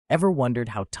Ever wondered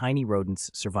how tiny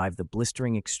rodents survive the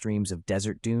blistering extremes of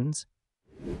desert dunes?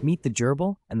 Meet the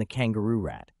gerbil and the kangaroo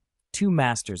rat, two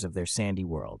masters of their sandy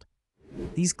world.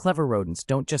 These clever rodents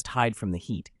don't just hide from the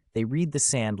heat, they read the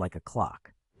sand like a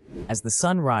clock. As the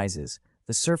sun rises,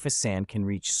 the surface sand can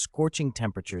reach scorching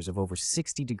temperatures of over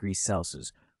 60 degrees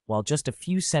Celsius, while just a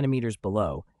few centimeters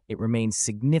below, it remains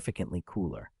significantly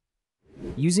cooler.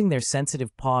 Using their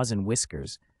sensitive paws and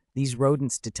whiskers, these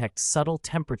rodents detect subtle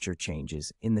temperature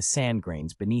changes in the sand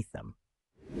grains beneath them.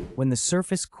 When the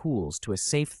surface cools to a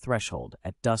safe threshold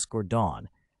at dusk or dawn,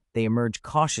 they emerge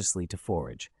cautiously to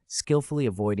forage, skillfully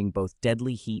avoiding both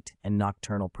deadly heat and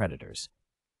nocturnal predators.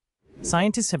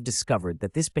 Scientists have discovered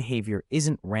that this behavior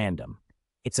isn't random.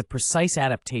 It's a precise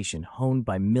adaptation honed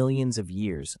by millions of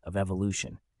years of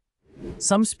evolution.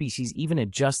 Some species even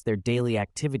adjust their daily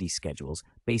activity schedules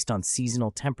based on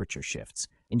seasonal temperature shifts,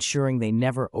 ensuring they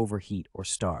never overheat or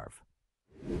starve.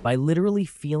 By literally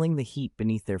feeling the heat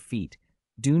beneath their feet,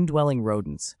 dune-dwelling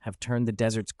rodents have turned the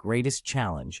desert's greatest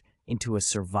challenge into a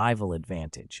survival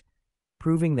advantage,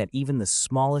 proving that even the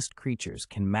smallest creatures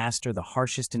can master the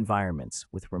harshest environments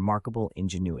with remarkable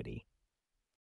ingenuity.